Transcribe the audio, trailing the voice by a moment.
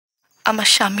আমার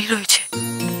স্বামী রয়েছে,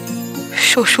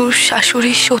 শ্বশুর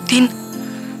শাশুড়ি সতীন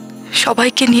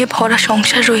সবাইকে নিয়ে ভরা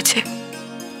সংসার রয়েছে,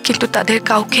 কিন্তু তাদের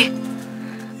কাউকে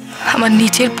আমার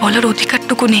নিজের বলার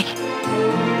অধিকারটুকু নেই।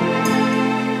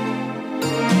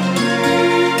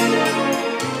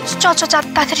 চ চ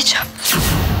তাড়াতাড়ি চ।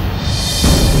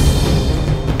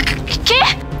 কে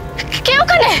কে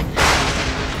ওখানে?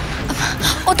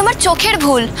 ও তোমার চোখের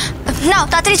ভুল। নাও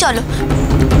তাড়াতাড়ি চলো,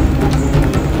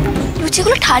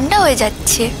 লুচিগুলো ঠান্ডা হয়ে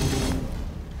যাচ্ছে।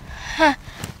 হ্যাঁ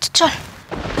চল।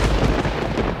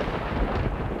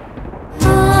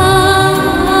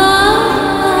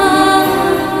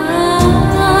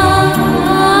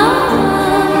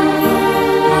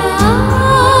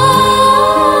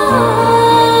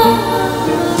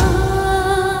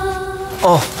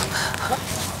 ও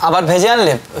আবার ভেজে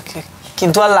আনলে,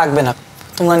 কিন্তু আর লাগবে না,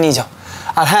 তোমরা নিয়ে যাও।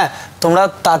 আর হ্যাঁ, তোমরা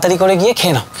তাড়াতাড়ি করে গিয়ে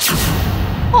খেয়ে নাও।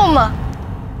 ও মা,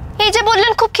 এই যে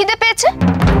বললেন খুব খিদে পেয়েছে,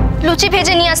 লুচি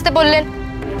ভেজে নিয়ে আসতে বললেন,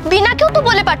 বিনাকেও তো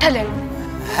বলে পাঠালেন।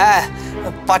 হ্যাঁ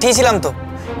পাঠিয়েছিলাম তো,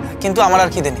 কিন্তু আমার আর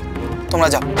খিদে নেই, তোমরা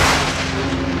যাও।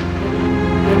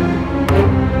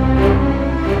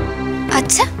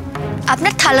 আচ্ছা,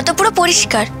 আপনার থালা তো পুরো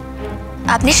পরিষ্কার,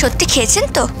 আপনি সত্যি খেয়েছেন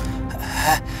তো?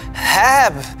 হ্যাঁ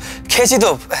খেয়েছি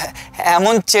তো,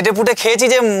 এমন চেটে পুটে খেয়েছি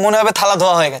যে মনে হবে থালা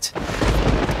ধোয়া হয়ে গেছে।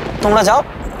 তোমরা যাও,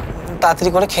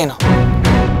 তাড়াতাড়ি করে খেয়ে নাও।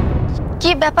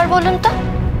 কি ব্যাপার বলুন তো,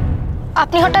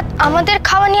 আপনি হঠাৎ আমাদের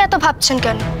খাওয়া নিয়ে এত ভাবছেন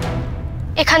কেন?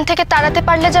 এখান থেকে তাড়াতে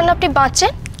পারলে যেন আপনি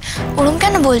বাঁচেন। ওরম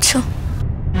কেন বলছো?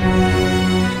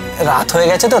 রাত হয়ে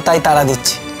গেছে তো তাই তাড়া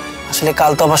দিচ্ছি। আসলে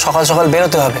কাল তো আবার সকাল সকাল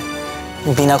বেরোতে হবে।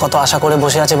 বিনা কত আশা করে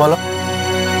বসে আছে বলো।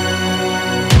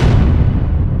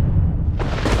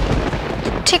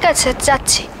 ঠিক আছে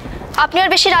যাচ্ছি, আপনি আর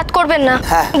বেশি রাত করবেন না।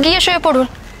 হ্যাঁ। গিয়ে শুয়ে পড়ুন।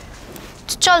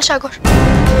 চল সাগর।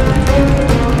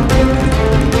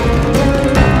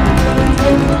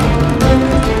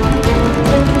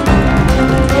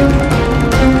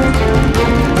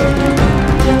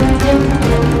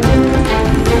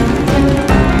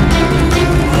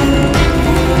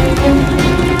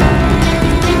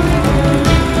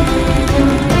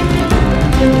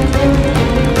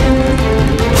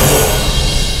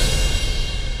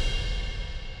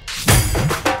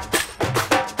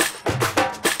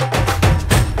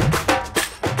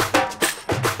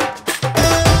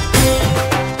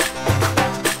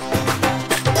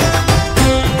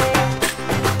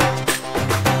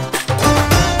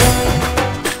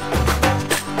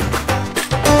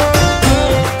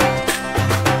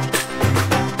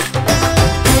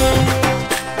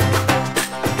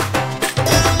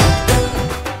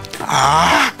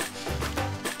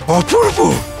 অপূর্ব,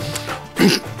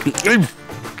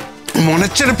 মনে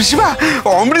হচ্ছে না পিসিমা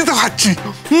অমৃত খাচ্ছি।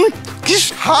 কি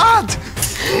স্বাদ!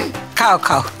 খাও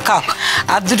খাও খাও,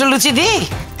 আর দুটো লুচি দি।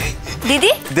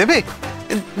 দিদি দেবে?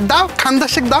 দাও, খান্দা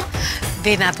শেখ দাও।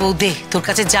 দে না বউ দে, তোর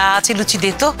কাছে যা আছে লুচি দে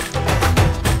তো।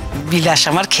 বিলাস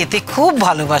আমার খেতে খুব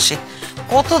ভালোবাসে,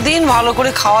 কতদিন ভালো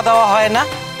করে খাওয়া দাওয়া হয় না।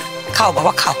 খাও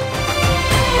বাবা খাও।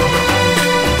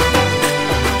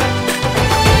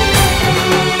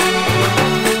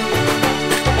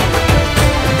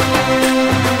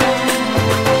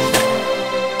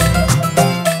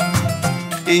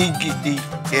 এই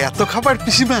এত খাবার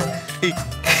পিসিমা,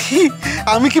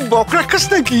 আমি কি বকরাক্ষস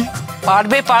নাকি?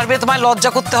 পারবে পারবে, তোমায়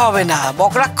লজ্জা করতে হবে না।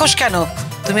 বকরাক্ষস কেন,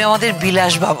 তুমি আমাদের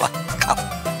বিলাস বাবা। খাও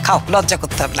খাও, লজ্জা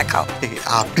করতে হবে না, খাও।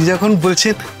 আপনি যখন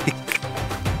বলছেন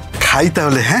খাই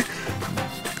তাহলে। হ্যাঁ,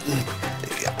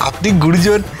 আপনি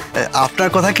গুরুজন, আপনার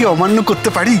কথা কি অমান্য করতে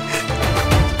পারি?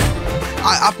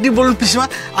 আপনি বলুন পিসিমা,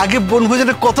 আগে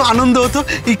বনভোজনে কত আনন্দ হতো,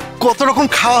 কত রকম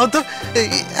খাওয়া হতো,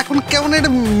 এখন কেমন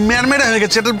একটা ম্যারমেরা হয়ে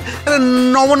গেছে, এটা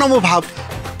নব নব ভাব।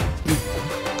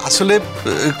 আসলে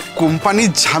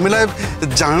কোম্পানির ঝামেলায়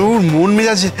জামাইবাবুর মন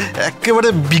মেজাজ একেবারে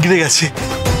বিগড়ে গেছে।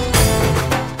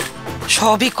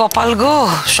 সবই কপাল গো,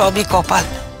 সবই কপাল।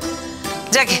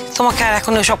 যাকে, তোমাকে আর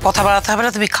এখন ওইসব কথা বাড়াতে হবে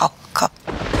না, তুমি খাও খাও।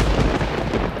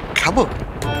 খাবো?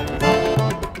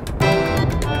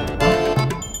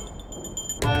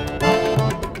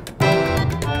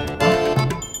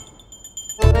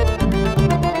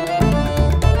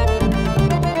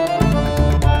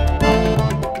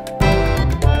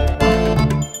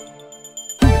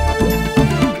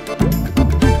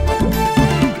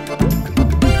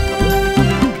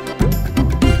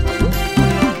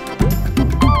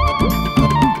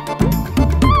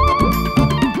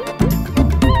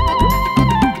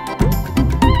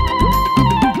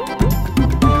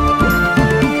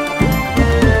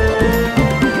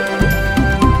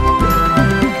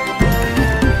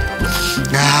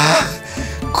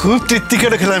 খুব তৃপ্তি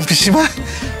করে খেলাম পিসিমা।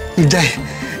 যাই,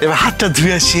 এবার হাতটা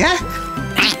ধুয়ে আসি। হ্যাঁ,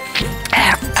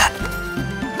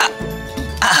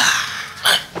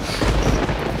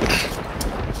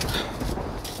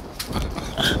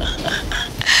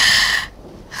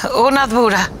 নাথ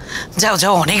বৌরা, যাও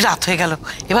যাও, অনেক রাত হয়ে গেল,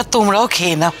 এবার তোমরাও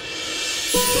খেয়ে নাও।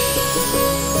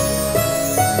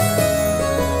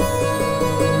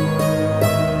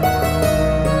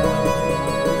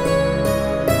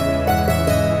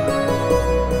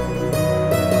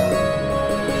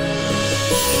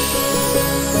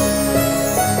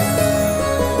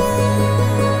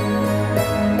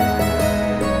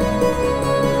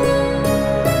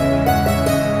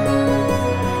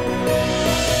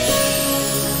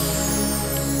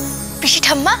 পিসি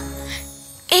ঠাম্মা,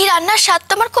 এই রান্নার স্বাদ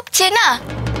তো আমার খুব চেনা।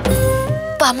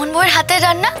 বামন বউয়ের হাতের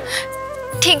রান্না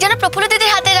ঠিক যেন প্রফুল্ল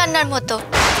দিদির হাতের রান্নার মতো।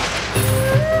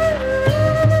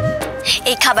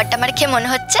 এই খাবারটা আমার খেয়ে মনে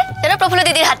হচ্ছে যেন প্রফুল্ল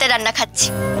দিদির হাতের রান্না খাচ্ছি।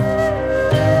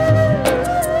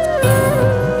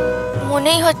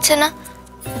 মনেই হচ্ছে না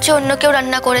যে অন্য কেউ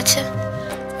রান্না করেছে।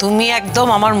 তুমি একদম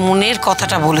আমার মনের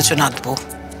কথাটা বলেছো নাথ বউ।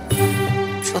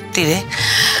 সত্যি রে,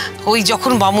 ওই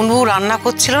যখন বামুন বউ রান্না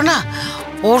করছিল না,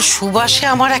 ওর সুবাসে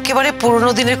আমার একেবারে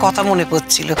পুরনো দিনের কথা মনে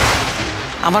পড়ছিল,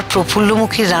 আমার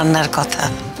প্রফুল্লমুখীর রান্নার কথা।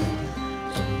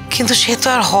 কিন্তু সে তো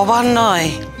আর হবার নয়,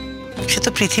 সে তো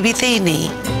পৃথিবীতেই নেই।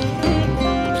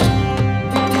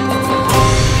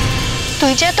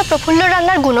 তুই যে এত প্রফুল্ল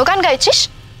রান্নার গুণগান গাইছিস,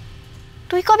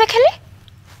 তুই কবে খেলি?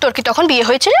 তোর কি তখন বিয়ে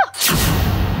হয়েছিল?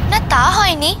 না, তা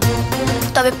হয়নি।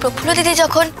 তবে প্রফুল্ল দিদি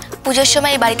যখন পুজোর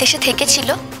সময় এই বাড়িতে এসে থেকেছিল,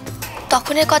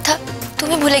 তখনের কথা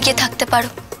তুমি ভুলে গিয়ে থাকতে পারো,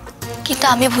 কিন্তু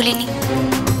আমি ভুলিনি।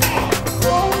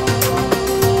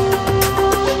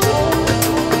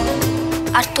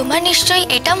 আর তোমার নিশ্চয়ই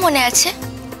এটা মনে আছে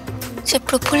যে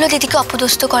প্রফুল্ল দিদিকে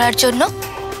অপদস্থ করার জন্য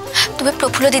তুমি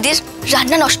প্রফুল্ল দিদির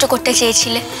রান্না নষ্ট করতে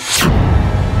চেয়েছিলে।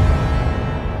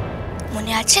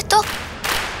 মনে আছে তো?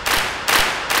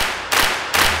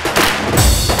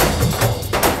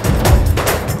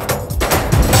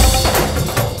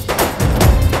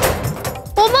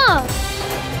 ওমা,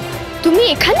 তুমি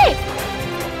এখানে?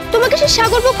 তোমাকে সে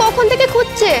সাগরবাবু কখন থেকে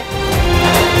খুঁজছে।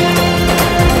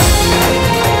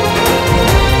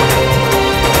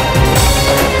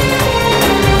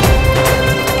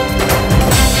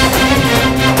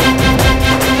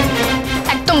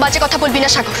 একদম বাজে কথা বলবি না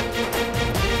সাগর।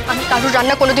 আমি কারুর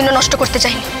রান্না কোনোদিনও নষ্ট করতে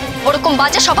চাইনি। ওরকম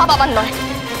বাজে স্বভাব আমার নয়।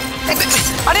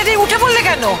 আরে রে, উঠে পড়লে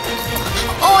কেন?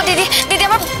 ও দিদি, দিদি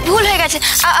আমার ভুল হয়ে গেছে,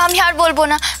 আমি আর বলবো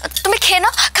না। তুমি খেয়ে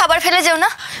নাও, খাবার ফেলে যেও না।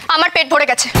 আমার পেট ভরে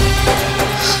গেছে।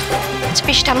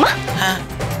 পিসি ঠাম্মা, হ্যাঁ,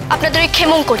 আপনাদের ওই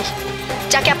ক্ষেমং করি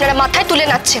যাকে আপনারা মাথায় তুলে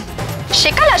নাচছেন, সে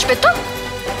কাল আসবে তো?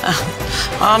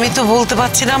 আমি তো বলতে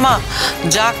পারছি না মা,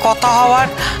 যা কথা হওয়ার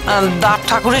দাঁত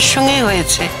ঠাকুরের সঙ্গেই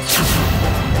হয়েছে।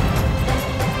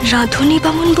 রাধুনী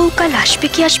বামুন বউ কাল আসবে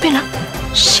কি আসবে না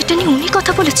সেটা নিয়ে উনি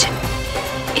কথা বলেছেন।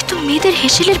 এ তো মেয়েদের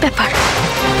হেসেলের ব্যাপার।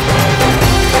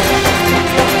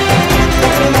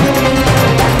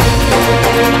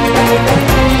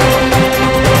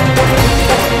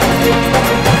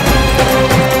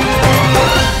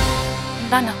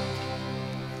 না না,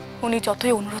 উনি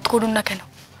যতই অনুরোধ করুন না কেন,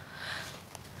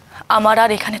 আমার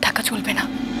আর এখানে থাকা চলবে না।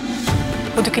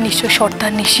 ওদিকে নিশ্চয়ই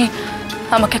সর্দার নিশি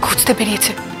আমাকে খুঁজতে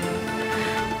বেরিয়েছে।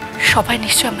 সবাই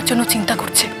নিশ্চয় আমার জন্য চিন্তা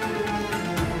করছে।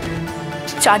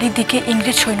 চারিদিকে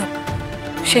ইংরেজ সৈন্য,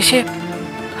 শেষে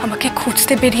আমাকে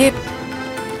খুঁজতে বেরিয়ে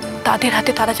তাদের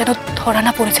হাতে তারা যেন ধরা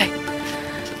না পড়ে যায়।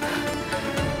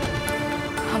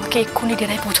 আমাকে এক্ষুনি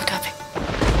ডেরায় পৌঁছতে হবে।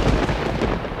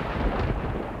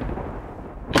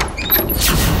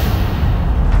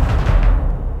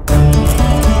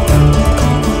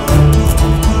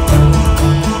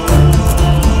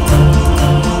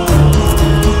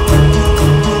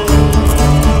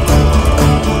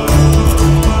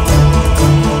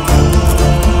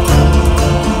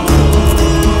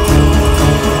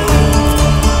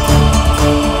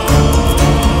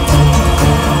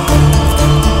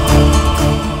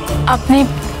 আপনি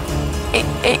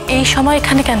এই সময়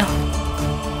এখানে কেন?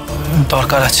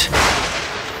 দরকার আছে।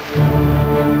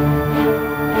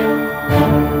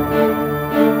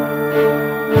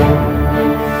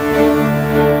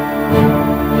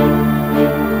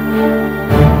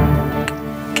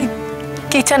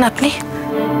 কি চান আপনি?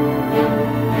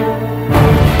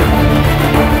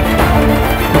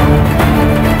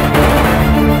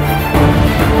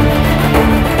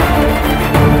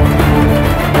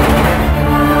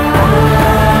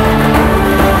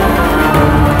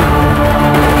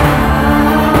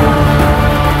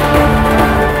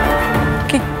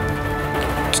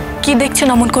 কি দেখছেন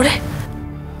অমন করে?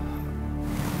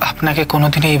 আপনাকে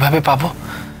কোনোদিনও এইভাবে পাবো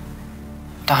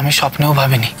তা আমি স্বপ্নেও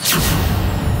ভাবিনি।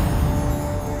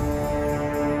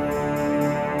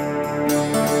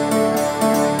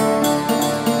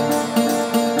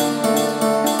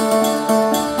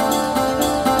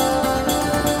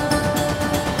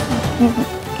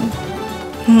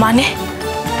 মানে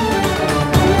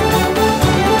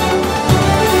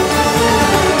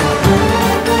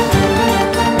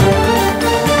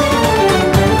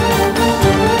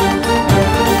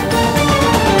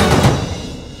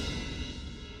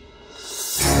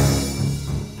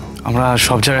আমরা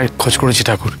সব জায়গায় খোঁজ করেছি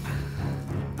ঠাকুর,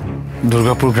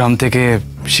 দুর্গাপুর গ্রাম থেকে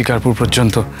শিকারপুর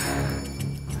পর্যন্ত,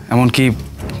 এমনকি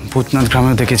ভূতনাথ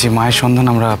গ্রামেও দেখেছি। মায়ের সন্ধান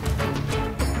আমরা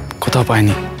কোথাও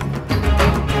পাইনি।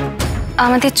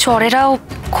 আমাদের চরেরাও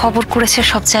খবর করেছে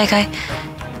সব জায়গায়,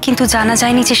 কিন্তু জানা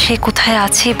যায়নি যে সে কোথায়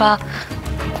আছে বা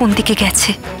কোন দিকে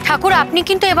গেছে। ঠাকুর, আপনি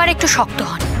কিন্তু এবার একটু শক্ত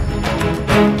হন।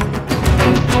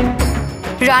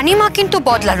 রানীমা কিন্তু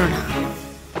বদলালো না,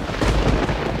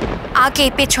 আগে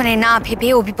পেছনে না ভেবে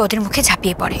ও বিপদের মুখে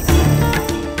ঝাঁপিয়ে পড়ে,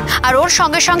 আর ওর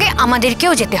সঙ্গে সঙ্গে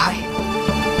আমাদেরকেও যেতে হয়।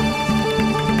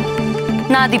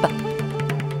 না দিবা,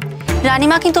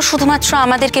 রানীমা কিন্তু শুধুমাত্র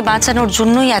আমাদেরকে বাঁচানোর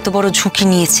জন্যই এত বড় ঝুঁকি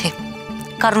নিয়েছে,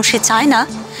 কারণ সে চায় না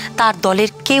তার দলের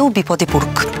কেউ বিপদে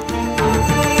পড়ুক।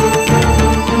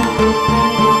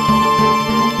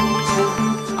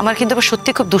 আমার কিন্তু আবার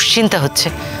সত্যি খুব দুশ্চিন্তা হচ্ছে।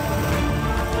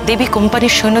 দেবী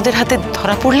কোম্পানির সৈন্যদের হাতে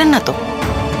ধরা পড়লেন না তো?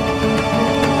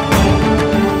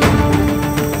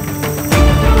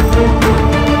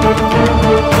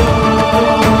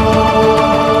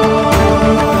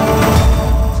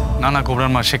 না না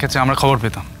গোবরার মা, সেক্ষেত্রে আমরা খবর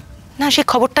পেতাম না, সে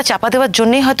খবরটা চাপা দেওয়ার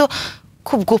জন্যই হয়তো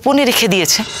খুব গোপনে রেখে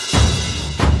দিয়েছে।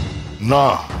 না,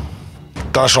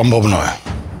 তা সম্ভব নয়।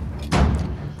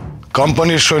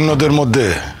 কোম্পানির সৈন্যদের মধ্যে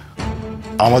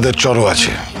আমাদের চরও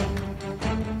আছে।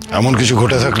 এমন কিছু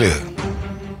ঘটে থাকলে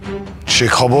সে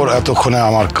খবর এতক্ষণে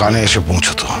আমার কানে এসে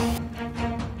পৌঁছতো।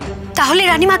 তাহলে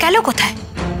রানীমা গেল কোথায়?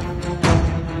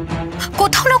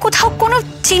 কোথাও না কোথাও কোনো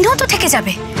চিহ্ন তো থেকে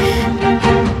যাবে।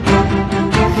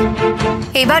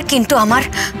 এবার কিন্তু আমার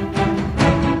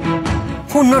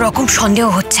অন্যরকম সন্দেহ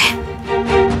হচ্ছে।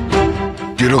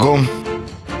 কিরকম?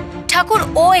 ঠাকুর,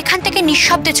 ও এখান থেকে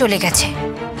নিঃশব্দে চলে গেছে,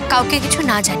 কাউকে কিছু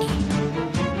না জানিয়ে।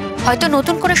 হয়তো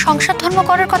নতুন করে সংসার ধর্ম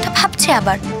করার কথা ভাবছে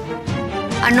আবার,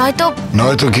 আর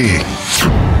নয়তো কি?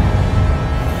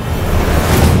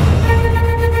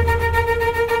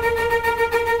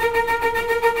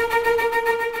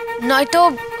 নয়তো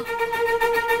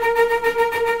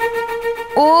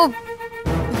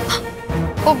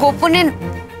ও গোপনে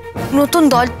নতুন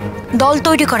দল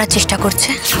তৈরি করার চেষ্টা করছে,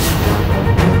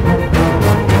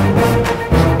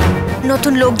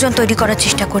 নতুন লোকজন তৈরি করার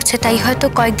চেষ্টা করছে, তাই হয়তো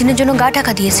কয়েকদিনের জন্য গা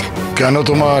ঢাকা দিয়েছে। কেন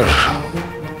তোমার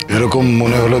এরকম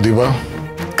মনে হলো দিবা?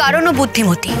 কারণ ও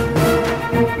বুদ্ধিমতী।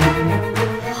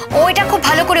 ও এটা খুব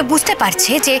ভালো করে বুঝতে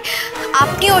পারছে যে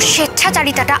আপনি ওর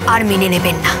স্বেচ্ছাচারিতাটা আর মেনে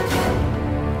নেবেন না।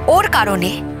 ওর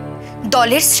কারণে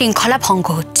দলের শৃঙ্খলা ভঙ্গ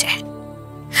হচ্ছে,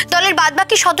 দলের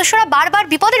বাদবাকি সদস্যরা বারবার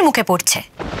বিপদের মুখে পড়ছে,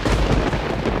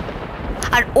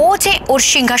 আর ও যে ওর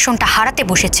সিংহাসনটা হারাতে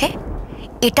বসেছে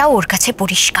এটাও ওর কাছে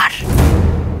পরিষ্কার।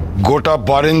 গোটা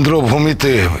বারেন্দ্র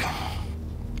ভূমিতে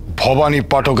ভবানী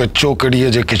পাঠকের চোখ এড়িয়ে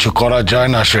যে কিছু করা যায়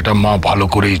না সেটা মা ভালো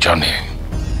করেই জানে।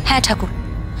 হ্যাঁ ঠাকুর,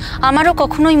 আমারও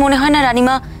কখনোই মনে হয় না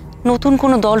রানীমা নতুন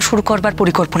কোনো দল শুরু করবার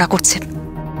পরিকল্পনা করছে।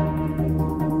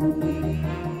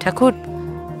 ঠাকুর,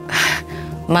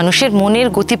 মানুষের মনের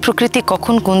গতি প্রকৃতি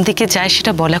কখন কোন দিকে যায়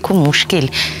সেটা বলা খুব মুশকিল,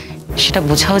 সেটা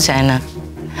বোঝাও যায় না।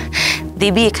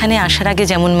 দেবী এখানে আসার আগে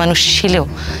যেমন মানুষ ছিল,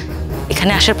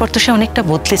 এখানে আসার পর তো সে অনেকটা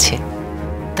বদলেছে,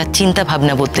 তার চিন্তা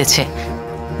ভাবনা বদলেছে।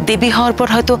 দেবী হওয়ার পর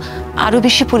হয়তো আরো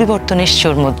বেশি পরিবর্তন এসছে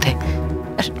ওর মধ্যে,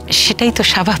 আর সেটাই তো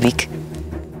স্বাভাবিক।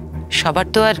 সবার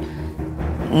তো আর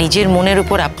নিজের মনের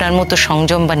উপর আপনার মতো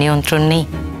সংযম বা নিয়ন্ত্রণ নেই।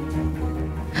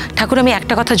 ঠাকুর, আমি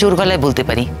একটা কথা জোর গলায় বলতে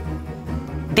পারি,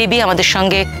 দেবী আমাদের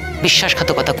সঙ্গে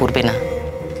বিশ্বাসঘাতকতা করবে না।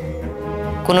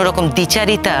 কোনো রকম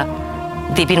দ্বিচারিতা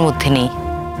দেবীর মধ্যে নেই,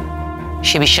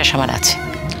 সে বিশ্বাস আমার আছে।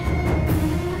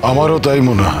 আমারও তাই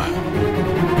মনে হয়।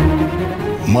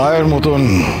 মায়ের মতন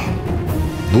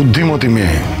বুদ্ধিমতী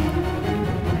মেয়ে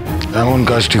এমন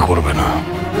কাজটি করবে না,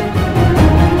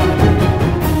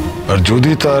 আর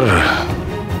যদি তার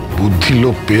বুদ্ধি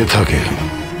লোপ পেয়ে থাকে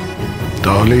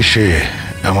তাহলেই সে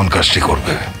এমন কাজটি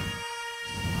করবে।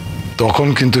 তখন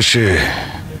কিন্তু সে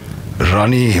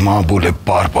রানী মা বলে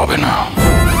পার পাবে না।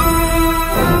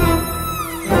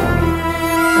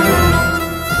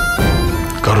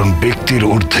 কারণ ব্যক্তির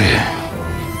ঊর্ধ্বে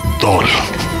দল।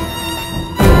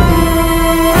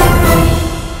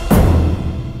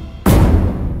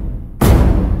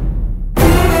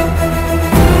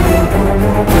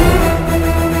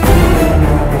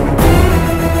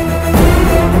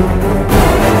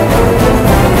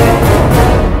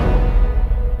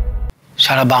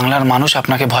 সারা বাংলার মানুষ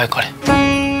আপনাকে ভয় করে,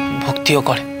 ভক্তিও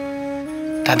করে।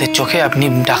 তাদের চোখে আপনি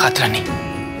ডাকাত রানী।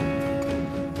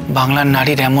 বাংলার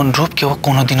নারীর এমন রূপ কেউ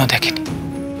কোনোদিনও দেখেনি।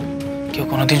 কেউ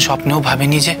কোনোদিন স্বপ্নেও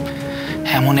ভাবেনি যে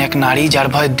এমন এক নারী যার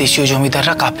ভয়ে দেশীয়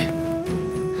জমিদাররা কাঁপে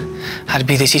আর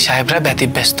বিদেশি সাহেবরা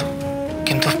ব্যতিব্যস্ত।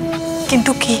 কিন্তু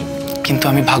কিন্তু কি? কিন্তু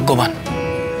আমি ভাগ্যবান,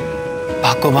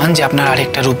 ভাগ্যবান যে আপনার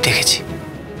আরেকটা রূপ দেখেছি,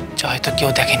 যা হয়তো কেউ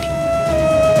দেখেনি।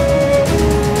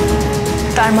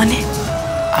 তার মানে?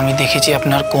 আমি দেখেছি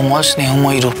আপনার কোমল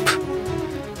স্নেহময়ী রূপ।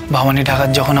 ভবানী ডাকাত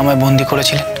যখন আমায় বন্দি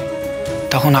করেছিলেন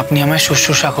তখন আপনি আমায়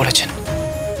শুশ্রূষা করেছেন,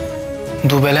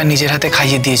 দুবেলা নিজের হাতে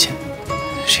খাইয়ে দিয়েছেন।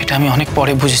 সেটা আমি অনেক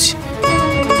পরে বুঝেছি।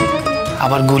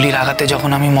 আবার গুলির আঘাতে যখন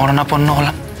আমি মরণাপন্ন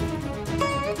হলাম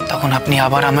তখন আপনি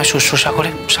আবার আমায় শুশ্রূষা করে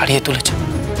সারিয়ে তুলেছেন।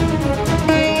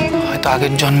 হয়তো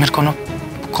আগের জন্মের কোনো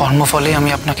কর্মফলে আমি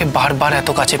আপনাকে বারবার এত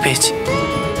কাছে পেয়েছি।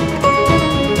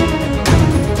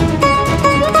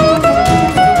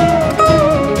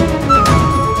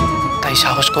 তাই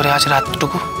সাহস করে আজ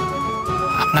রাতটুকু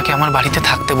আপনাকে আমার বাড়িতে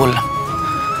থাকতে বললাম।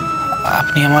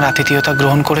 আপনি আমার আতিথেয়তা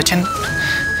গ্রহণ করেছেন,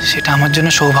 সেটা আমার জন্য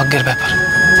সৌভাগ্যের ব্যাপার।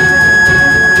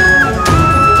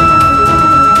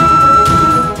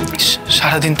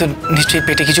 সারাদিন তো নিশ্চয়ই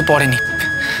পেটে কিছু পড়েনি,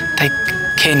 তাই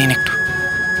খেয়ে নিন একটু,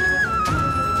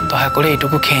 দয়া করে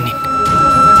এইটুকু খেয়ে নিন।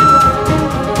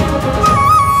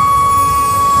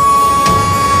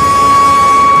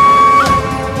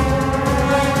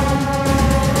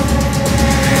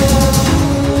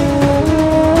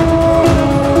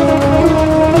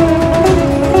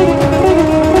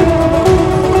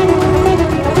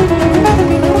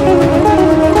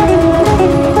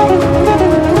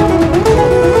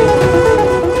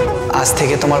 আজ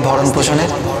থেকে তোমার ভরণ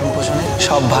পোষণের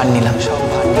সব ভার নিলাম।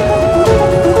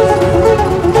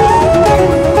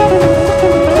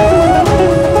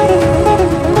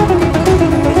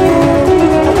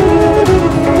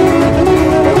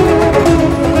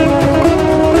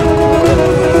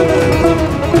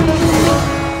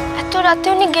 এত রাতে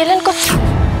উনি গেলেন কোথায়?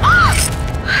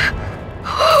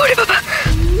 ওরে বাবা,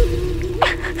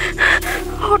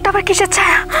 ওটা আবার কিসের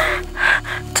ছায়া?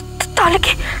 তাহলে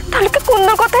কি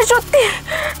কুন্দর কথাই সত্যি?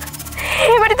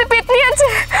 এই বাড়িতে পেতনি আছে।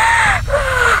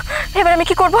 এবার আমি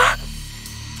কি করবো?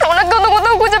 ওনাকে অন্য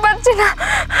কোথাও খুঁজে পাচ্ছি না।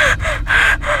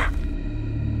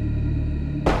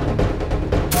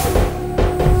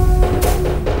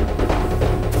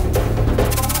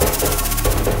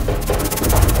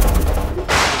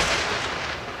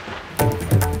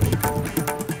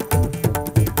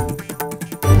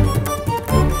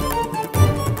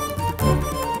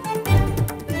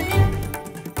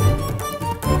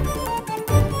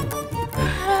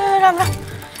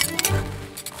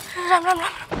 রাম রাম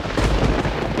রাম।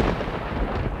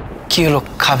 কি হলো,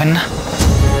 খাবেন না?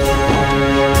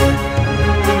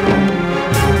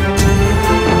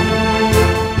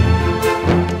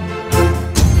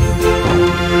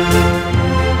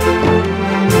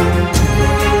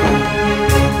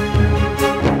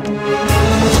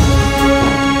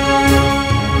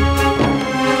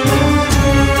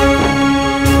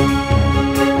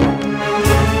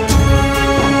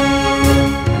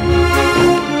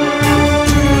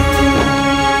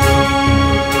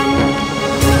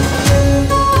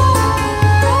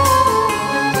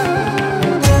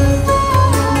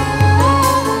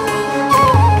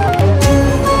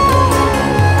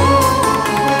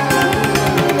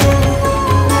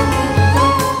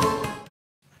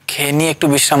 খেয়ে নিয়ে একটু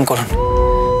বিশ্রাম করুন।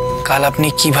 কাল আপনি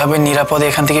কিভাবে নিরাপদে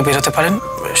এখান থেকে বেরোতে পারেন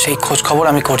সেই খোঁজ খবর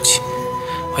আমি করছি।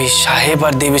 ওই সাহেব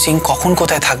আর দেবী সিং কখন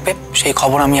কোথায় থাকবে সেই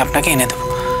খবর আমি আপনাকে এনে দেব।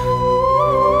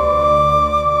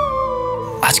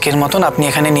 আজকের মতন আপনি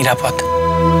এখানে নিরাপদ।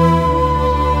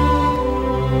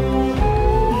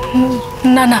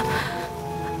 না না,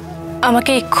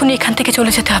 আমাকে এক্ষুনি এখান থেকে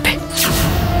চলে যেতে হবে।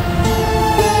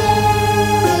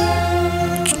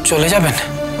 চলে যাবেন?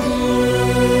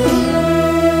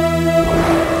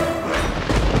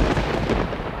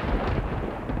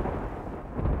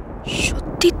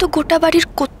 সত্যি তো গোটা বাড়ির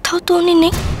কোথাও তো উনি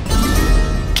নেই।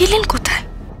 গেলেন কোথায়?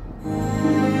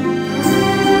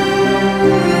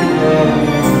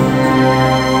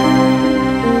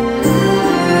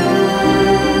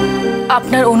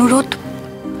 আপনার অনুরোধ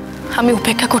আমি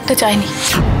উপেক্ষা করতে চাইনি,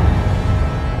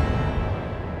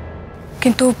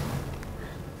 কিন্তু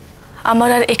আমার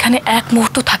আর এখানে এক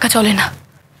মুহূর্ত থাকা চলে না।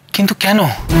 কিন্তু কেন?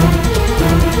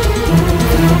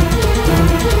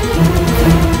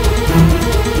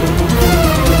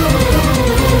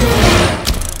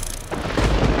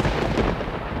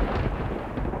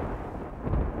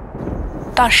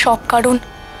 তার সব কারণ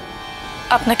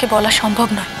আপনাকে বলা সম্ভব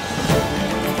নয়।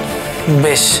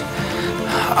 বেশ,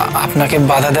 আপনাকে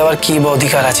বাধা দেওয়ার কি বা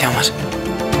অধিকার আছে আমার?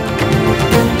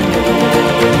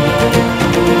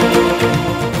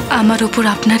 আমার উপর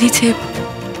আপনারই যে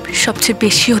সবচেয়ে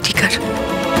বেশি অধিকার,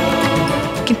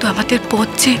 কিন্তু আমাদের পথ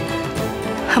যে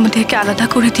আমাদেরকে আলাদা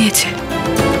করে দিয়েছে।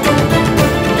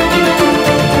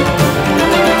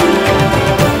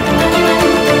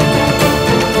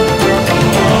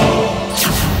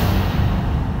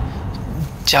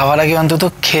 যাওয়ার আগে অন্তত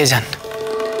খেয়ে যান।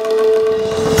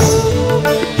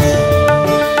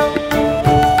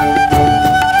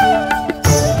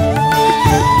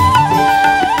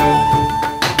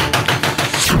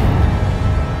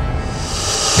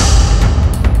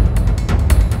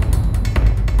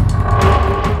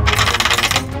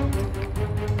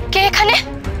 কে এখানে?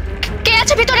 কে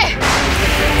আছে ভিতরে?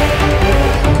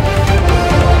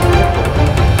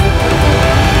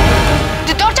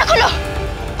 দরজা খোলো।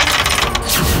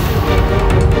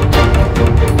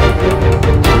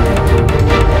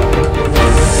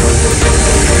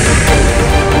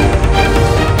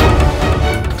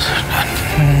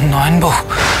 নয়ন বউ,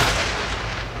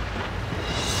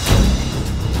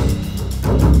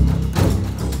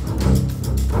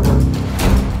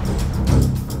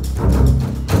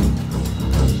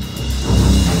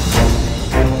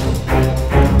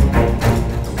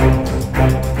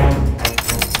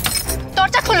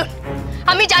 দরজা খুলুন।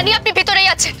 আমি জানি আপনি ভেতরেই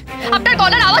আছেন। আপনার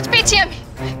গলার আওয়াজ পেয়েছি আমি।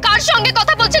 কার সঙ্গে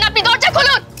কথা বলছেন আপনি? দরজা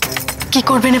খুলুন। কি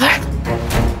করবেন এবার?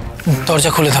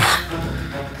 দরজা খুলে দেবো।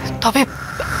 তবে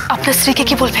আপনার স্ত্রীকে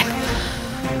কি বলবেন?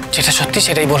 যেটা সত্যি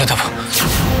সেটাই বলে দেবো।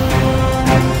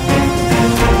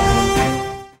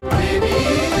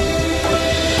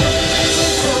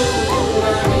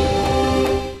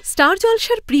 স্টার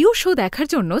জলসার প্রিয় শো দেখার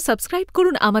জন্য সাবস্ক্রাইব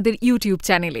করুন আমাদের ইউটিউব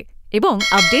চ্যানেলে এবং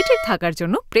আপডেটেড থাকার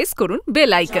জন্য প্রেস করুন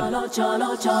বেল আইকন। চলো চলো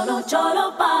চলো চলো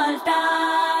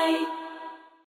পাল্টাই।